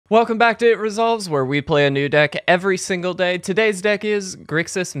Welcome back to It Resolves, where we play a new deck every single day. Today's deck is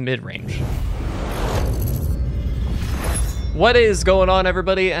Grixis Midrange. What is going on,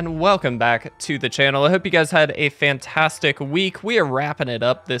 everybody, and welcome back to the channel. I hope you guys had a fantastic week. We are wrapping it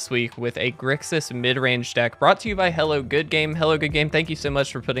up this week with a Grixis Midrange deck brought to you by Hello Good Game. Hello Good Game, thank you so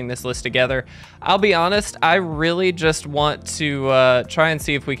much for putting this list together. I'll be honest, I really just want to try and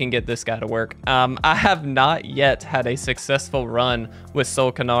see if we can get this guy to work. I have not yet had a successful run with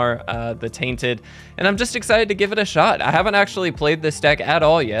Soul Kanar, the Tainted, and I'm just excited to give it a shot. I haven't actually played this deck at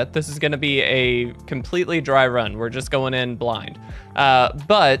all yet. This is going to be a completely dry run. We're just going in blind.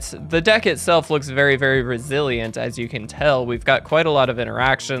 But the deck itself looks very, very resilient, as you can tell. We've got quite a lot of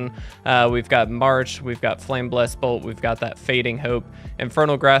interaction. We've got March, we've got Flame Blessed Bolt, we've got that Fading Hope.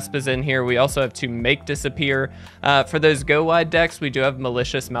 Infernal Grasp is in here. We also have to Make Disappear. For those go wide decks, we do have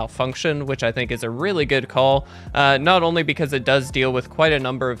Malicious Malfunction, which I think is a really good call. Not only because it does deal with quite a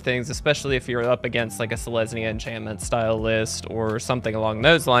number of things, especially if you're up against like a Selesnya enchantment style list or something along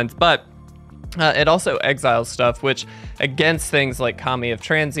those lines, but it also exiles stuff, which against things like Kami of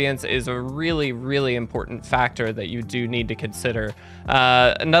Transience is a really, really important factor that you do need to consider.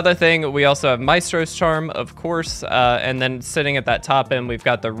 Another thing, we also have Maestro's Charm, of course, and then sitting at that top end, we've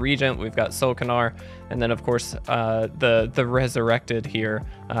got the Regent, we've got Soul Kanar, and then of course the Resurrected here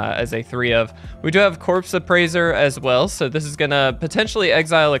as a 3 of. We do have Corpse Appraiser as well, so this is gonna potentially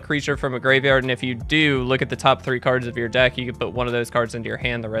exile a creature from a graveyard, and if you do, look at the top 3 cards of your deck, you can put one of those cards into your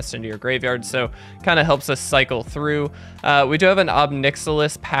hand, the rest into your graveyard, so kind of helps us cycle through. We do have an Ob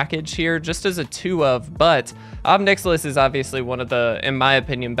Nixilis package here, just as a 2 of, but Ob Nixilis is obviously one of the, in my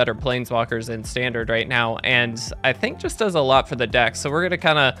opinion, better planeswalkers in Standard right now, and I think just does a lot for the deck, so we're gonna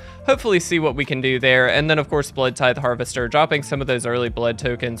kind of hopefully see what we can do there. And then of course Blood Tithe Harvester, dropping some of those early blood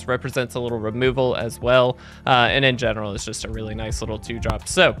tokens represents a little removal as well, and in general it's just a really nice little 2-drop.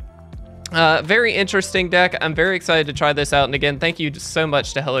 So very interesting deck. I'm very excited to try this out, and again, thank you so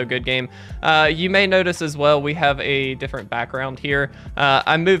much to Hello Good Game. You may notice as well we have a different background here.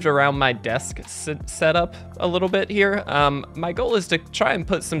 I moved around my desk setup a little bit here. My goal is to try and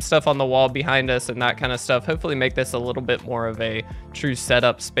put some stuff on the wall behind us and that kind of stuff, hopefully make this a little bit more of a true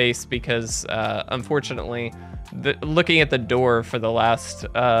setup space, because unfortunately looking at the door for the last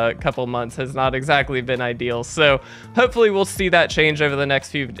couple months has not exactly been ideal. So hopefully we'll see that change over the next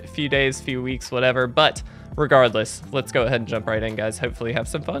few days, few weeks, whatever. But regardless, let's go ahead and jump right in, guys. Hopefully have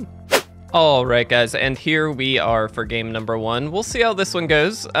some fun. All right, guys, and here we are for game number 1. We'll see how this one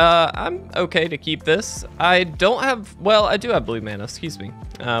goes. I'm okay to keep this. I don't have, well, I do have blue mana, excuse me.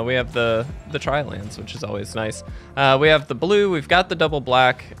 We have the tri-lands, which is always nice. We have the blue, we've got the double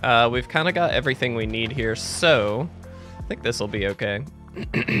black. We've kind of got everything we need here, so I think this will be okay.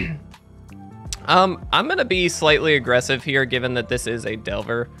 I'm gonna be slightly aggressive here, given that this is a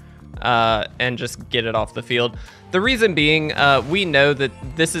Delver, and just get it off the field. The reason being, we know that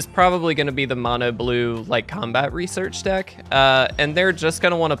this is probably going to be the mono blue like combat research deck, and they're just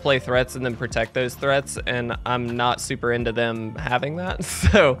going to want to play threats and then protect those threats, and I'm not super into them having that.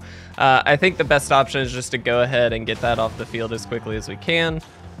 So I think the best option is just to go ahead and get that off the field as quickly as we can.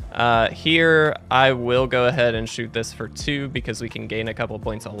 Here I will go ahead and shoot this for 2 because we can gain a couple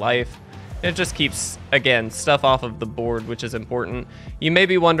points of life. It just keeps, again, stuff off of the board, which is important. You may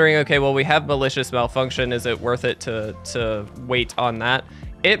be wondering, okay, well, we have Malicious Malfunction. Is it worth it to wait on that?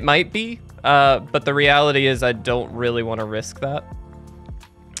 It might be, but the reality is I don't really want to risk that.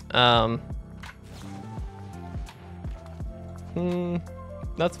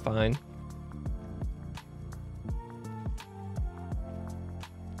 That's fine.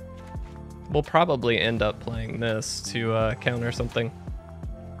 We'll probably end up playing this to counter something.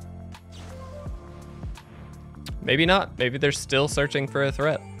 Maybe not. Maybe they're still searching for a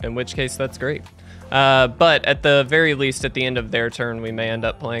threat, in which case that's great. But at the very least, at the end of their turn, we may end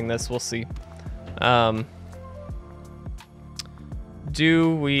up playing this. We'll see.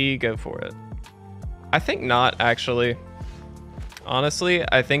 Do we go for it? I think not, actually. Honestly,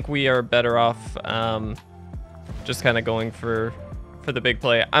 I think we are better off just kind of going for the big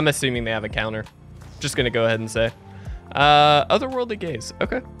play. I'm assuming they have a counter. Just going to go ahead and say. Otherworldly Gaze.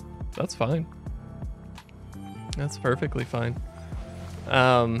 Okay, that's fine. That's perfectly fine.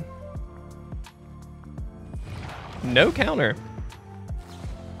 No counter.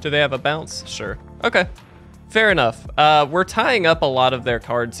 Do they have a bounce? Sure. Okay. Fair enough. We're tying up a lot of their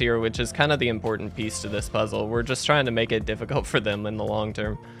cards here, which is kind of the important piece to this puzzle. We're just trying to make it difficult for them in the long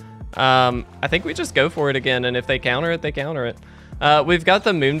term. I think we just go for it again, and if they counter it, they counter it. We've got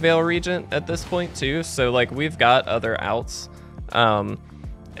the Moonveil Regent at this point too, so like we've got other outs.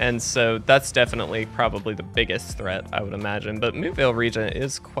 And so that's definitely probably the biggest threat, I would imagine. But Moonveil Regent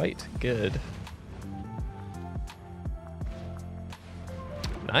is quite good.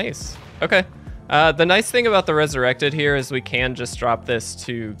 Nice. Okay. The nice thing about the Resurrected here is we can just drop this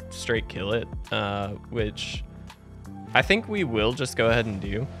to straight kill it, which I think we will just go ahead and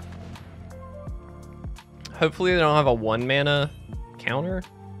do. Hopefully they don't have a 1 mana counter.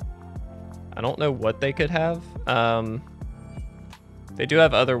 I don't know what they could have. They do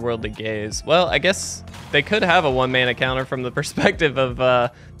have Otherworldly Gaze. Well, I guess they could have a 1 mana counter from the perspective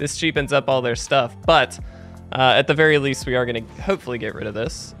of this cheapens up all their stuff, but at the very least we are going to hopefully get rid of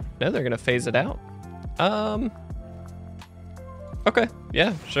this. No, they're going to phase it out. Okay,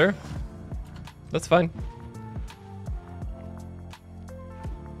 yeah, sure. That's fine.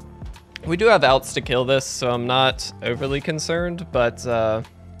 We do have outs to kill this, so I'm not overly concerned, but I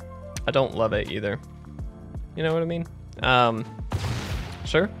don't love it either. You know what I mean?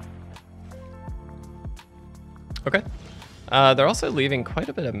 Sure. Okay. They're also leaving quite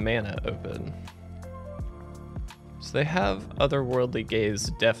a bit of mana open. So they have Otherworldly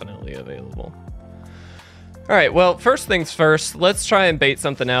Gaze definitely available. All right, well, first things first, let's try and bait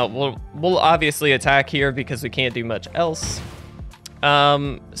something out. We'll obviously attack here because we can't do much else.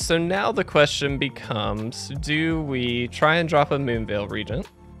 So now the question becomes, do we try and drop a Moonveil Regent?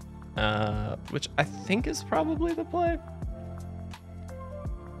 Which I think is probably the play.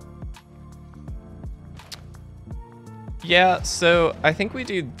 Yeah, so I think we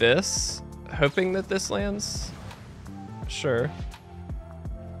do this, hoping that this lands. Sure.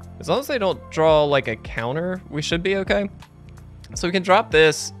 As long as they don't draw like a counter, we should be okay. So we can drop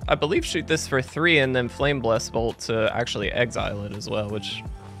this, I believe shoot this for 3 and then Flame Blessed Bolt to actually exile it as well, which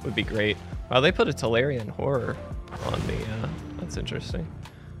would be great. Wow, they put a Tolarian Horror on me. That's interesting.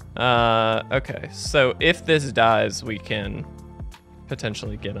 Okay, so if this dies, we can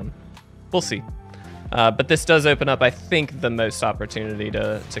potentially get him. We'll see. But this does open up, I think, the most opportunity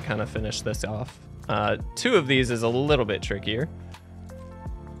to kind of finish this off. 2 of these is a little bit trickier.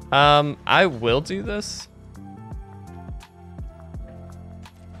 I will do this.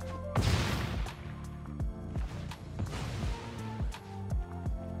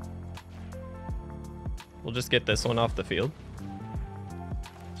 We'll just get this one off the field.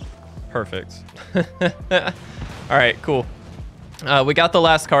 Perfect. All right, cool. We got the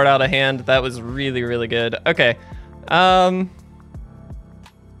last card out of hand. That was really, really good. Okay.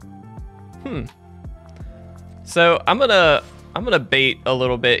 So I'm gonna bait a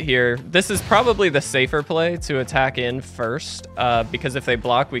little bit here. This is probably the safer play to attack in first, because if they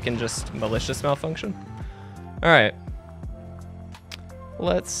block, we can just Malicious Malfunction. All right.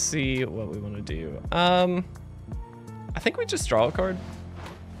 Let's see what we want to do. I think we just draw a card.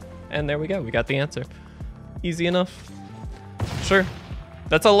 And there we go. We got the answer. Easy enough. Sure.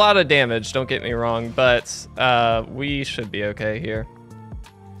 That's a lot of damage, don't get me wrong, but we should be okay here.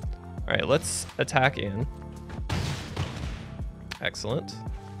 All right, let's attack in. Excellent.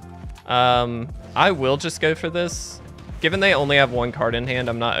 I will just go for this. Given they only have 1 card in hand,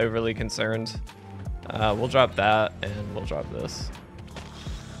 I'm not overly concerned. We'll drop that and we'll drop this.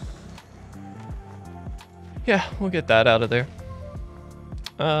 Yeah, we'll get that out of there.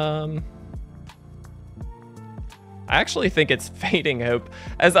 I actually think it's Fading Hope.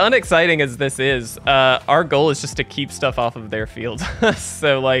 As unexciting as this is, our goal is just to keep stuff off of their field.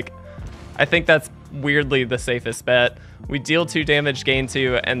 So like, I think that's weirdly the safest bet. We deal 2 damage, gain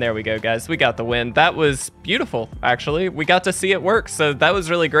 2, and there we go, guys. We got the win. That was beautiful, actually. We got to see it work, so that was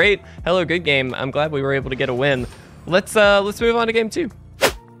really great. Hello, good game. I'm glad we were able to get a win. Let's move on to game 2.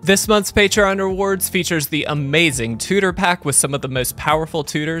 This month's Patreon rewards features the amazing tutor pack with some of the most powerful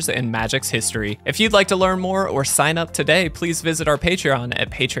tutors in Magic's history. If you'd like to learn more or sign up today, please visit our Patreon at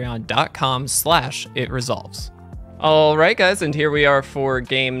patreon.com/itresolves. All right, guys, and here we are for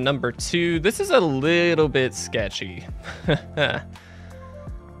game number 2. This is a little bit sketchy.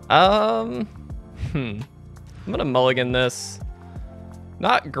 I'm gonna mulligan this.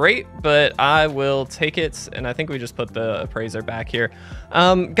 Not great, but I will take it, and I think we just put the Appraiser back here.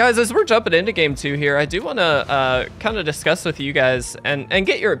 Guys, as we're jumping into game 2 here, I do want to kind of discuss with you guys and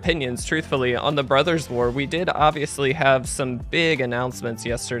get your opinions, truthfully, on the Brothers War. We did obviously have some big announcements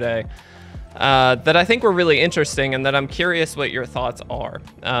yesterday that I think were really interesting and that I'm curious what your thoughts are.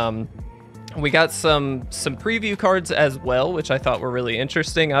 We got some preview cards as well, which I thought were really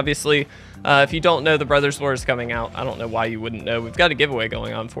interesting. Obviously, if you don't know, the Brothers War is coming out. I don't know why you wouldn't know. We've got a giveaway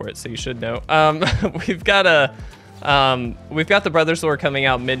going on for it, so you should know. We've got the Brothers War coming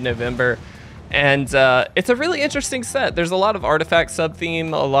out mid-November, and it's a really interesting set. There's a lot of artifact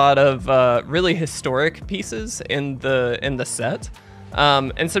sub-theme, a lot of really historic pieces in the set.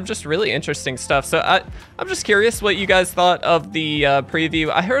 and some just really interesting stuff. So I'm just curious what you guys thought of the preview.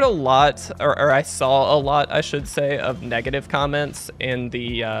 I heard a lot, or I saw a lot, I should say, of negative comments in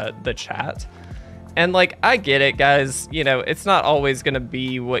the chat. And like, I get it, guys, you know, it's not always gonna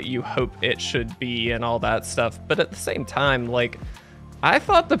be what you hope it should be and all that stuff, but at the same time, like, I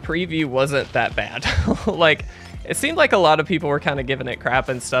thought the preview wasn't that bad. Like, it seemed like a lot of people were kind of giving it crap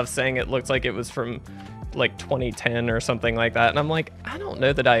and stuff, saying it looked like it was from like 2010 or something like that, and I'm like, I don't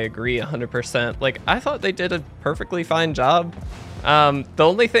know that I agree 100%. Like, I thought they did a perfectly fine job. The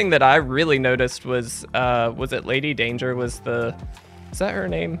only thing that I really noticed was it Lady Danger was the... Is that her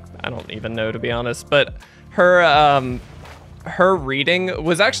name? I don't even know, to be honest. But her reading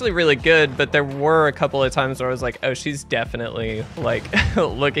was actually really good, but there were a couple of times where I was like, oh, she's definitely like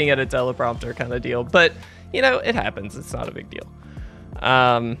looking at a teleprompter kind of deal. But, you know, it happens. It's not a big deal.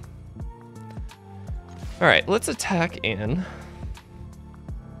 All right, let's attack in.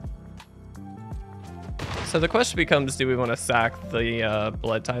 So the question becomes, do we want to sack the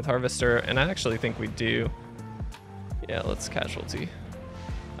Blood Tithe Harvester? And I actually think we do. Yeah, let's casualty.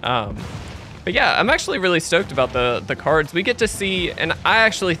 But yeah, I'm actually really stoked about the cards. We get to see, and I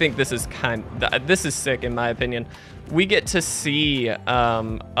actually think this is this is sick in my opinion. We get to see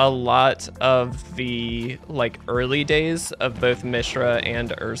a lot of the like early days of both Mishra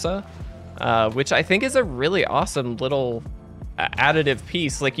and Urza, which I think is a really awesome little additive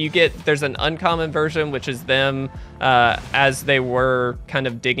piece. Like, you get, there's an uncommon version, which is them as they were kind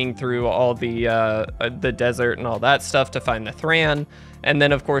of digging through all the desert and all that stuff to find the Thran. And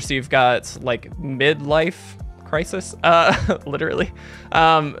then of course you've got like midlife crisis, literally,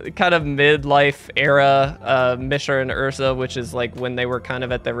 kind of midlife era Mishra and Urza, which is like when they were kind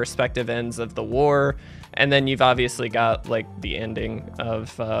of at their respective ends of the war. And then you've obviously got like the ending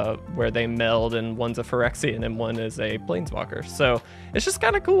of where they meld, and one's a Phyrexian and one is a Planeswalker. So it's just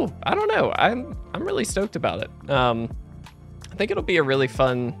kind of cool. I don't know. I'm really stoked about it. I think it'll be a really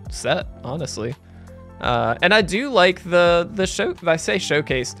fun set, honestly. And I do like the show. I say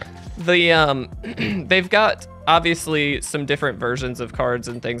showcase. The they've got obviously some different versions of cards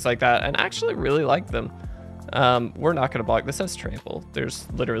and things like that, and I actually really like them. We're not gonna block. This has trample. There's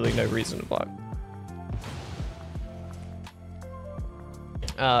literally no reason to block.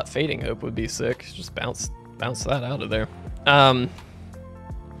 Fading Hope would be sick. Just bounce that out of there.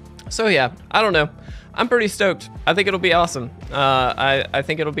 So yeah, I don't know. I'm pretty stoked. I think it'll be awesome. I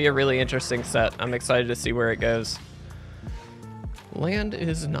think it'll be a really interesting set. I'm excited to see where it goes. Land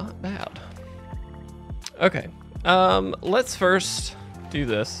is not bad. Okay, let's first do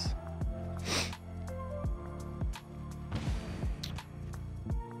this.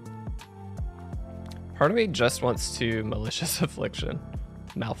 Part of me just wants to Malicious Affliction.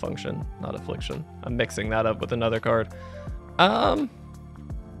 Malfunction, not Affliction. I'm mixing that up with another card. I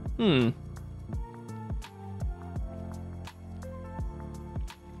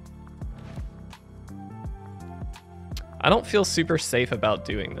don't feel super safe about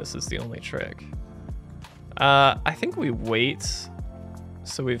doing this is the only trick. I think we wait.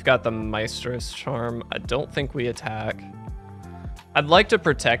 So we've got the Maestro's Charm. I don't think we attack. I'd like to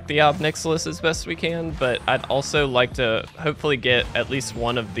protect the Ob Nixilis as best we can, but I'd also like to hopefully get at least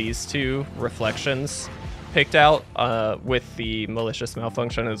one of these two reflections picked out with the Malicious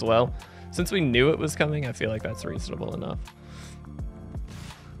Malfunction as well. Since we knew it was coming, I feel like that's reasonable enough.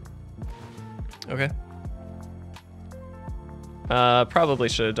 Okay. Probably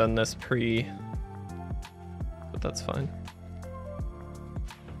should have done this pre, but that's fine.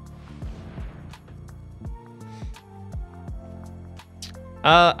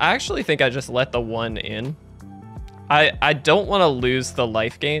 I actually think I just let the one in. I don't want to lose the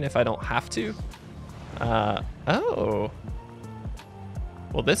life gain if I don't have to. Oh.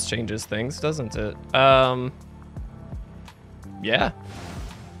 Well, this changes things, doesn't it? Yeah.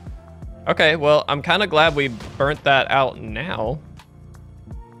 Okay, well, I'm kind of glad we burnt that out now.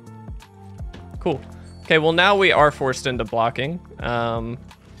 Cool. Okay, well, now we are forced into blocking,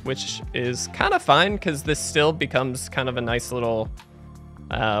 which is kind of fine because this still becomes kind of a nice little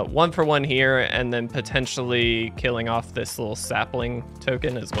 1-for-1 here, and then potentially killing off this little sapling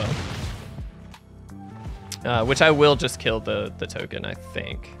token as well. Which I will just kill the token, I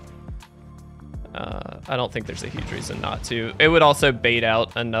think. I don't think there's a huge reason not to. It would also bait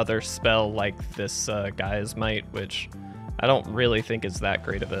out another spell like this Gaia's Might, which I don't really think is that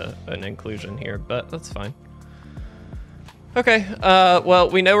great of an inclusion here, but that's fine. Okay, well,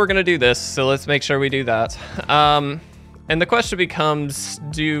 we know we're gonna do this, so let's make sure we do that. And the question becomes,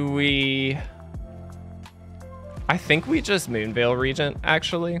 do we... I think we just Moonveil Regent,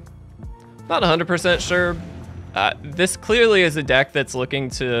 actually. Not 100% sure, This clearly is a deck that's looking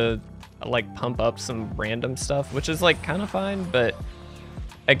to like pump up some random stuff, which is like kind of fine, but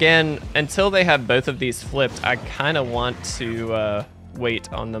again, until they have both of these flipped, I kind of want to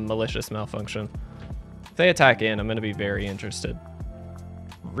wait on the malicious malfunction. If they attack in, I'm going to be very interested.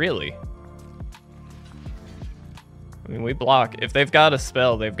 Really? I mean, we block. If they've got a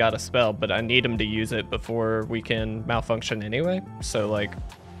spell, they've got a spell, but I need them to use it before we can malfunction anyway. So like,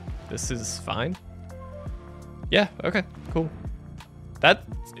 this is fine. Yeah, okay, cool. That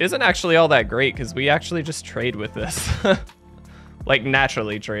isn't actually all that great because we actually just trade with this. Like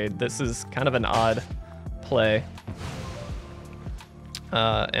naturally trade. This is kind of an odd play.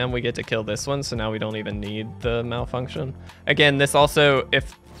 And we get to kill this one, so now we don't even need the malfunction. Again, this also,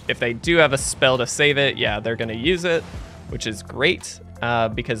 if they do have a spell to save it, yeah, they're gonna use it, which is great,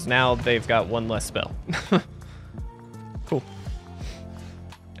 because now they've got one less spell. Cool.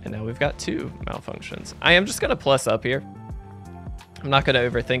 And now we've got 2 malfunctions. I am just gonna plus up here. I'm not gonna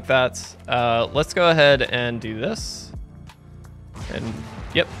overthink that. Let's go ahead and do this. And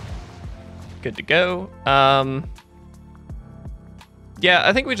yep, good to go. Yeah,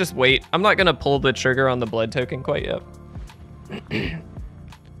 I think we just wait. I'm not gonna pull the trigger on the blood token quite yet.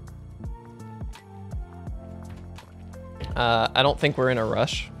 I don't think we're in a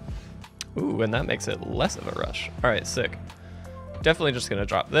rush. Ooh, and that makes it less of a rush. All right, sick. Definitely just gonna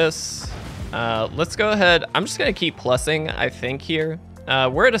drop this. Let's go ahead. I'm just gonna keep plussing, I think, here.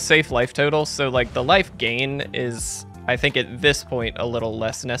 We're at a safe life total, so like the life gain is, I think at this point, a little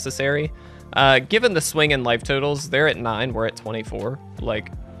less necessary. Given the swing in life totals, they're at 9, we're at 24.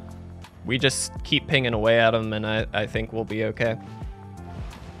 Like, we just keep pinging away at them, and I think we'll be okay.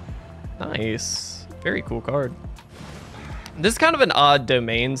 Nice. Very cool card. This is kind of an odd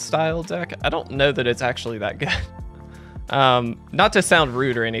domain style deck. I don't know that it's actually that good. Not to sound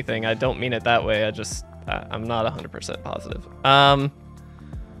rude or anything, I don't mean it that way. I'm not 100% positive.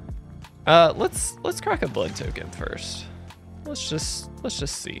 Let's crack a blood token first. Let's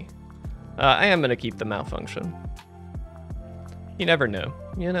just see. I am gonna keep the malfunction. You never know,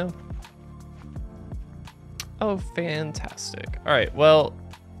 you know? Oh, fantastic. All right, well,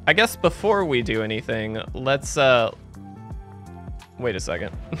 I guess before we do anything, let's, wait a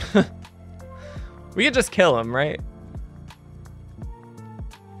second. We could just kill him, right?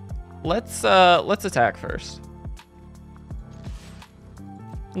 Let's attack first.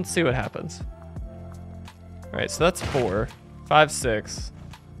 Let's see what happens. All right, so that's 4, 5, 6,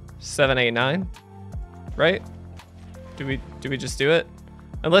 7, 8, 9, right? Do we just do it?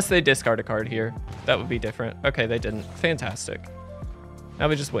 Unless they discard a card here, that would be different. Okay, they didn't. Fantastic. Now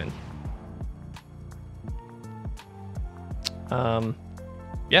we just win.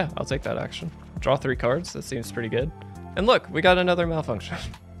 Yeah, I'll take that action. Draw 3 cards. That seems pretty good. And look, we got another malfunction.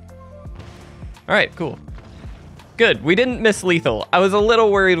 All right, cool. Good, we didn't miss lethal. I was a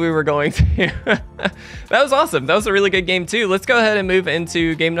little worried we were going to. That was awesome. That was a really good game too. Let's go ahead and move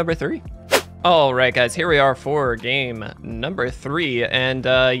into game number 3. All right, guys, here we are for game number 3. And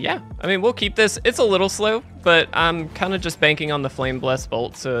yeah, I mean, we'll keep this. It's a little slow, but I'm kind of just banking on the Flame Blessed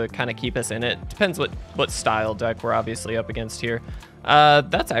Bolt to kind of keep us in it. Depends what style deck we're obviously up against here.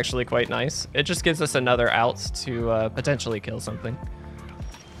 That's actually quite nice. It just gives us another out to potentially kill something.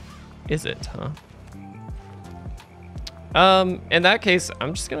 Is it, huh? In that case,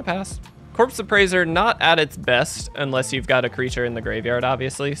 I'm just gonna pass. Corpse Appraiser, not at its best unless you've got a creature in the graveyard,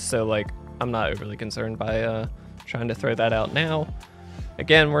 obviously. So like, I'm not overly concerned by trying to throw that out now.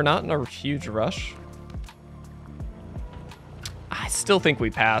 Again, we're not in a huge rush. I still think we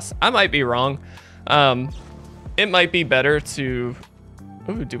pass. I might be wrong. It might be better to...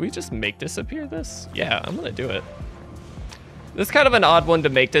 Ooh, do we just make disappear this? Yeah, I'm gonna do it. This is kind of an odd one to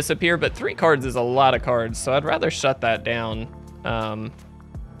make disappear, but 3 cards is a lot of cards, so I'd rather shut that down.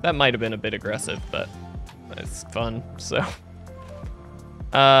 That might have been a bit aggressive, but it's fun, so.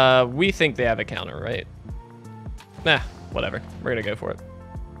 We think they have a counter, right? Nah, whatever. We're gonna go for it.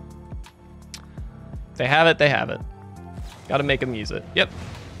 If they have it, they have it. Gotta make them use it. Yep.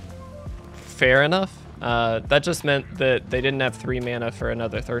 Fair enough. That just meant that they didn't have 3 mana for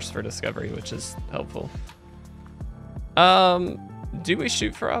another Thirst for Discovery, which is helpful. Do we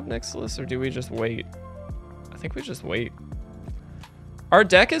shoot for Ob Nixilis or do we just wait? I think we just wait. Our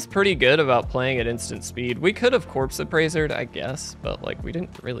deck is pretty good about playing at instant speed. We could have Corpse Appraisered, I guess, but like we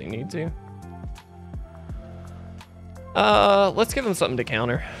didn't really need to. Let's give them something to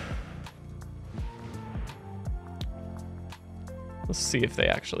counter. Let's see if they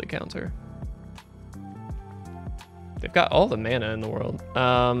actually counter. They've got all the mana in the world.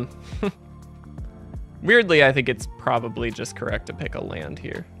 Weirdly, I think it's probably just correct to pick a land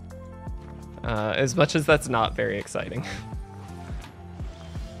here. as much as that's not very exciting.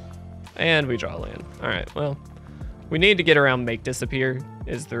 And we draw land. All right, well, we need to get around Make Disappear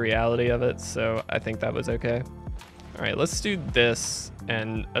is the reality of it, so I think that was okay. All right, let's do this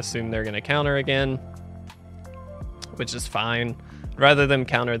and assume they're gonna counter again, which is fine. Rather than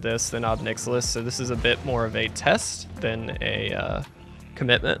counter this than Ob Nixilis, so this is a bit more of a test than a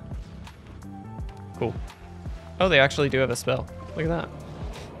commitment. Cool. Oh, they actually do have a spell. Look at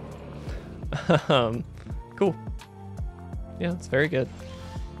that. Cool. Yeah, it's very good.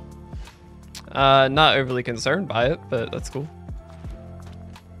 Not overly concerned by it, but that's cool.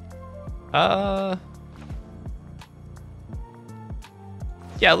 Yeah,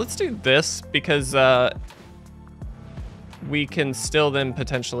 let's do this because we can still then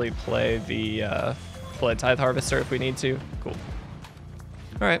potentially play the Blood Tithe Harvester if we need to. Cool.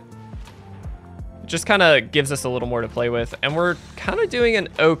 All right. Just kind of gives us a little more to play with, and we're kind of doing an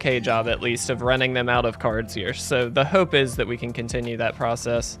okay job at least of running them out of cards here. So the hope is that we can continue that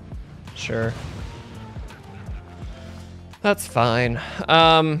process. Sure. That's fine.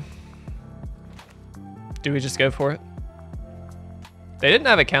 Do we just go for it? They didn't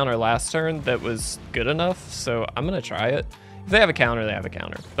have a counter last turn that was good enough, so I'm gonna try it. If they have a counter, they have a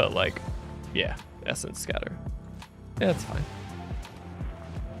counter. But like, yeah, Essence Scatter. Yeah, that's fine.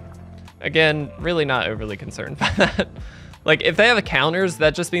 Again, really not overly concerned by that. Like, if they have counters,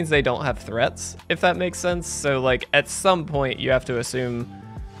 that just means they don't have threats, if that makes sense. So like, at some point, you have to assume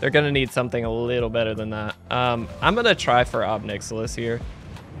they're gonna need something a little better than that. I'm gonna try for Ob Nixilis here.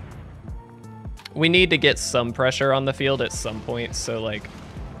 We need to get some pressure on the field at some point, so like,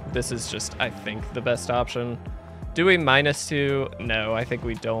 this is just, I think, the best option. Do we -2? No, I think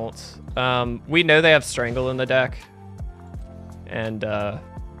we don't. We know they have Strangle in the deck, and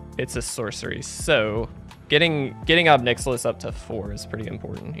it's a sorcery, so getting Ob Nixilis up to 4 is pretty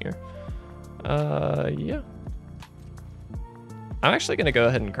important here. Yeah. I'm actually gonna go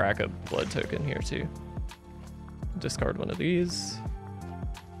ahead and crack a blood token here too. Discard one of these.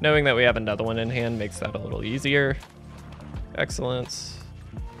 Knowing that we have another one in hand makes that a little easier. Excellent.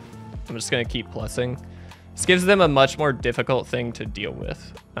 I'm just gonna keep plussing. This gives them a much more difficult thing to deal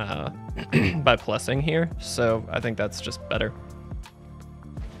with by plussing here, so I think that's just better.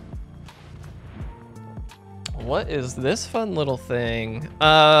 What is this fun little thing?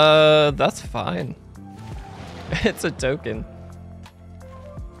 That's fine. It's a token.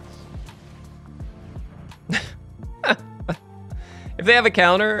 If they have a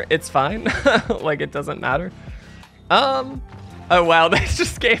counter, it's fine. Like, it doesn't matter. Oh wow, they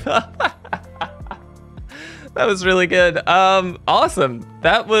just gave up. That was really good. Awesome.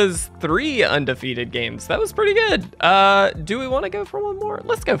 That was 3 undefeated games. That was pretty good. Do we want to go for one more?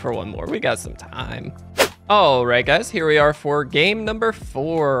 Let's go for one more. We got some time. All right, guys, here we are for game number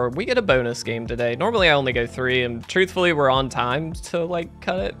 4. We get a bonus game today. Normally I only go 3, and truthfully, we're on time to like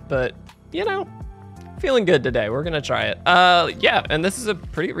cut it, but you know, feeling good today. We're gonna try it. Yeah, and this is a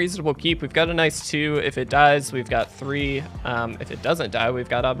pretty reasonable keep. We've got a nice 2. If it dies, we've got 3. If it doesn't die, we've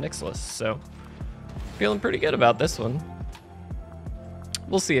got Ob Nixilis. So feeling pretty good about this one.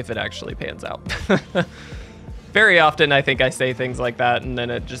 We'll see if it actually pans out. Very often, I think I say things like that and then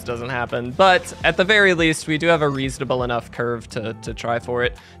it just doesn't happen. But at the very least, we do have a reasonable enough curve to try for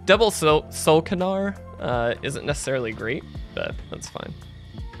it. Double Soul Kanar isn't necessarily great, but that's fine.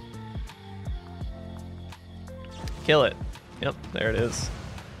 Kill it. Yep, there it is.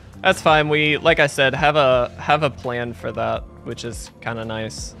 That's fine. We, like I said, have a plan for that, which is kind of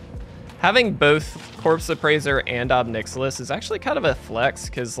nice. Having both Corpse Appraiser and Ob Nixilis is actually kind of a flex,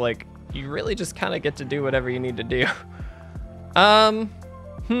 because like, you really just kind of get to do whatever you need to do.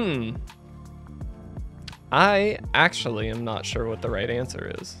 I actually am not sure what the right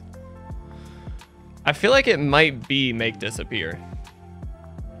answer is. I feel like it might be Make Disappear.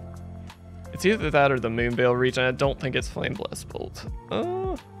 It's either that or the Moonveil region. I don't think it's Flame Blast Bolt.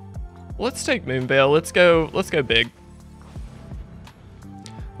 Let's take Moonveil. Let's go big.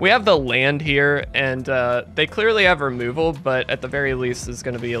 We have the land here, and they clearly have removal, but at the very least, it's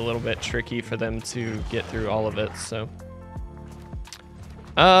going to be a little bit tricky for them to get through all of it, so.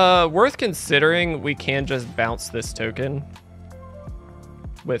 Worth considering, we can just bounce this token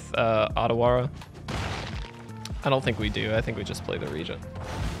with Otawara. I don't think we do. I think we just play the Regent.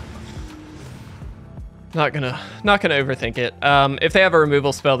 Not gonna overthink it. If they have a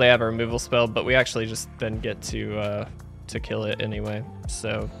removal spell, they have a removal spell, but we actually just then get to kill it anyway.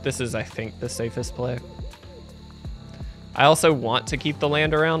 So this is, I think, the safest play. I also want to keep the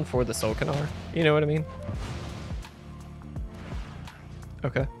land around for the Soul Kanar. You know what I mean?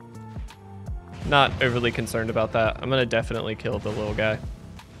 Okay. Not overly concerned about that. I'm gonna definitely kill the little guy.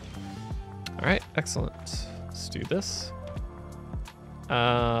 All right, excellent. Let's do this.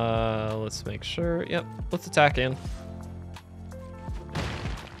 Let's make sure. Yep, let's attack in.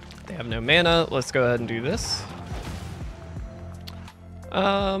 They have no mana. Let's go ahead and do this.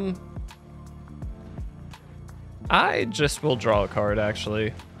 I just will draw a card,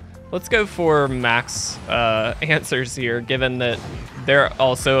 actually. Let's go for max answers here, given that they're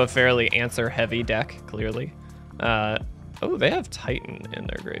also a fairly answer-heavy deck, clearly. Oh, they have Titan in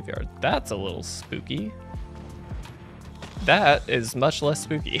their graveyard. That's a little spooky. That is much less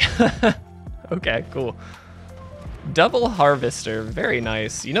spooky. Okay, cool. Double Harvester, very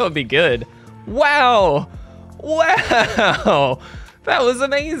nice. You know it'd be good. Wow! Wow! That was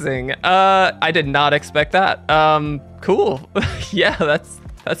amazing. I did not expect that. Cool. Yeah,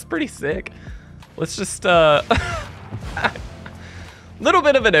 that's pretty sick. Let's just little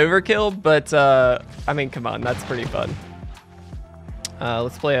bit of an overkill, but I mean, come on, that's pretty fun.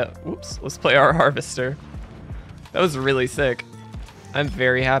 Let's play our Harvester. That was really sick. I'm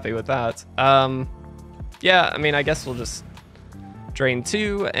very happy with that. Yeah, I mean, I guess we'll just drain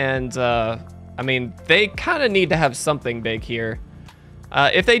 2, and I mean, they kind of need to have something big here.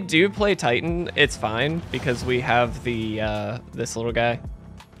 If they do play Titan, it's fine because we have the this little guy.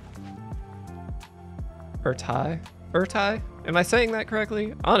 Urtai? Am I saying that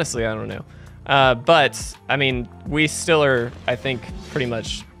correctly? Honestly, I don't know. But I mean, we still are, I think, pretty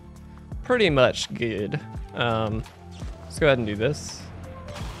much good. Let's go ahead and do this.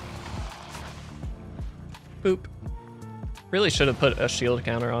 Boop. Really should have put a shield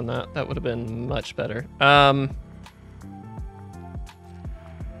counter on that. That would have been much better.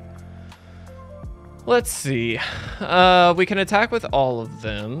 Let's see. We can attack with all of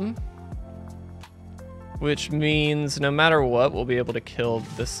them, which means no matter what, we'll be able to kill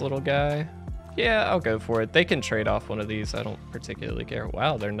this little guy. Yeah, I'll go for it. They can trade off one of these. I don't particularly care.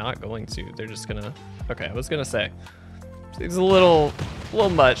 Wow, they're not going to. They're just gonna... Okay, I was gonna say. It's a little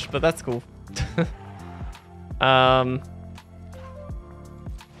much, but that's cool. Yeah,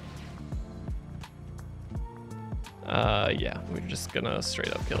 we're just gonna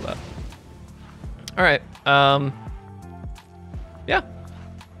straight up kill that. All right, yeah.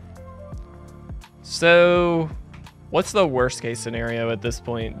 So what's the worst case scenario at this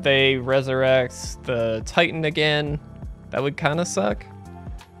point? They resurrect the Titan again. That would kind of suck.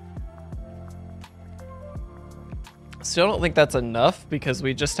 Still don't think that's enough because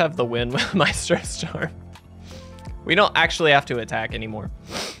we just have the win with Maestro's Charm. We don't actually have to attack anymore.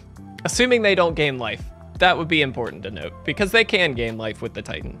 Assuming they don't gain life. That would be important to note because they can gain life with the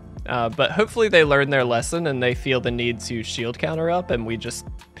Titan. But hopefully they learn their lesson and they feel the need to shield counter up and we just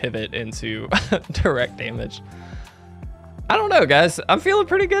pivot into direct damage. I don't know, guys. I'm feeling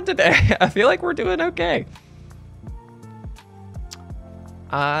pretty good today. I feel like we're doing okay.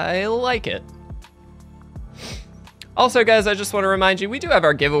 I like it. Also, guys, I just want to remind you, we do have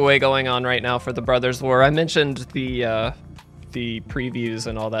our giveaway going on right now for the Brothers War. I mentioned the previews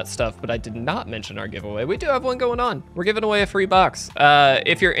and all that stuff, but I did not mention our giveaway. We do have one going on. We're giving away a free box.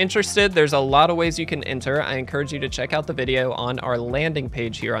 If you're interested, there's a lot of ways you can enter. I encourage you to check out the video on our landing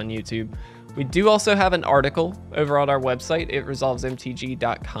page here on YouTube. We do also have an article over on our website,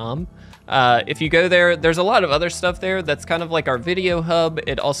 itresolvesmtg.com. If you go there, there's a lot of other stuff there that's kind of like our video hub.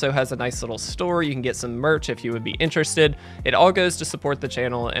 It also has a nice little store. You can get some merch if you would be interested. It all goes to support the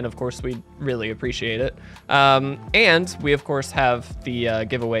channel, and of course, we really appreciate it. And we, of course, have the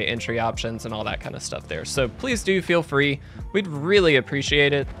giveaway entry options and all that kind of stuff there. So please do feel free. We'd really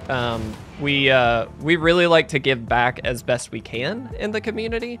appreciate it. We really like to give back as best we can in the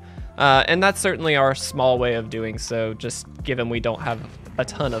community. And that's certainly our small way of doing so, just given we don't have a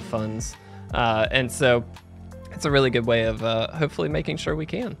ton of funds. And so it's a really good way of hopefully making sure we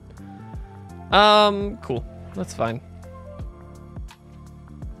can. Cool. That's fine.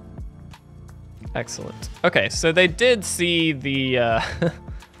 Excellent. Okay, so they did see the...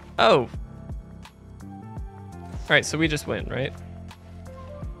 Oh. All right, so we just win, right?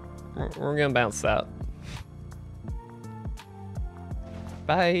 We're gonna bounce that.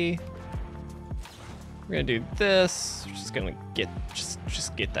 Bye. We're gonna do this. We're just gonna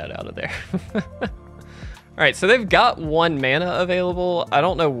just get that out of there. All right, so they've got 1 mana available. I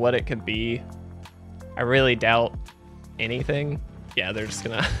don't know what it could be. I really doubt anything. Yeah, they're just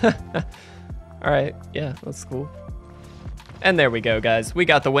gonna. All right, yeah, that's cool. And there we go, guys. We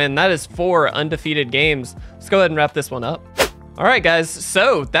got the win. That is 4 undefeated games. Let's go ahead and wrap this one up. All right, guys,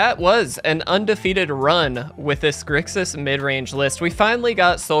 so that was an undefeated run with this Grixis Midrange list. We finally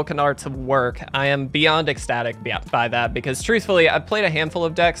got Soul Kanar to work. I am beyond ecstatic by that because truthfully, I've played a handful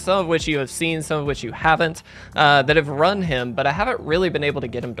of decks, some of which you have seen, some of which you haven't, that have run him, but I haven't really been able to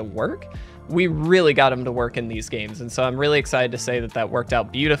get him to work. we really got them to work in these games. And so I'm really excited to say that that worked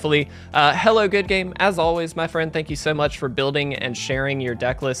out beautifully. Hello, Good Game. As always, my friend, thank you so much for building and sharing your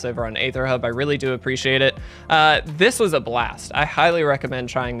deck list over on Aether Hub. I really do appreciate it. This was a blast. I highly recommend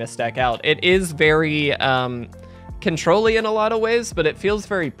trying this deck out. It is very control-y in a lot of ways, but it feels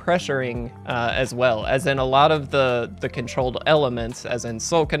very pressuring as well, as in a lot of the controlled elements, as in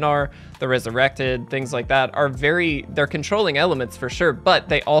Soul Kanar, the Resurrected, things like that, are they're controlling elements for sure, but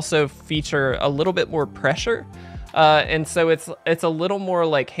they also feature a little bit more pressure. And so it's a little more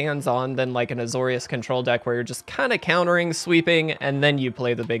like hands-on than like an Azorius control deck where you're just kind of countering, sweeping, and then you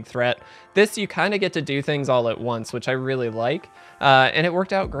play the big threat. This, you kind of get to do things all at once, which I really like, and it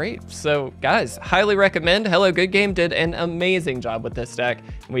worked out great. So guys, highly recommend. Hello Good Game did an amazing job with this deck.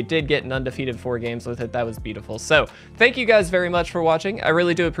 We did get an undefeated 4 games with it. That was beautiful. So thank you guys very much for watching. I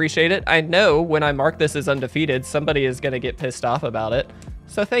really do appreciate it. I know when I mark this as undefeated, somebody is going to get pissed off about it.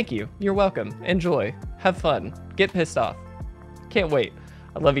 So thank you. You're welcome. Enjoy. Have fun. Get pissed off. Can't wait.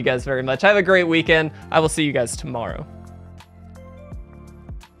 I love you guys very much. Have a great weekend. I will see you guys tomorrow.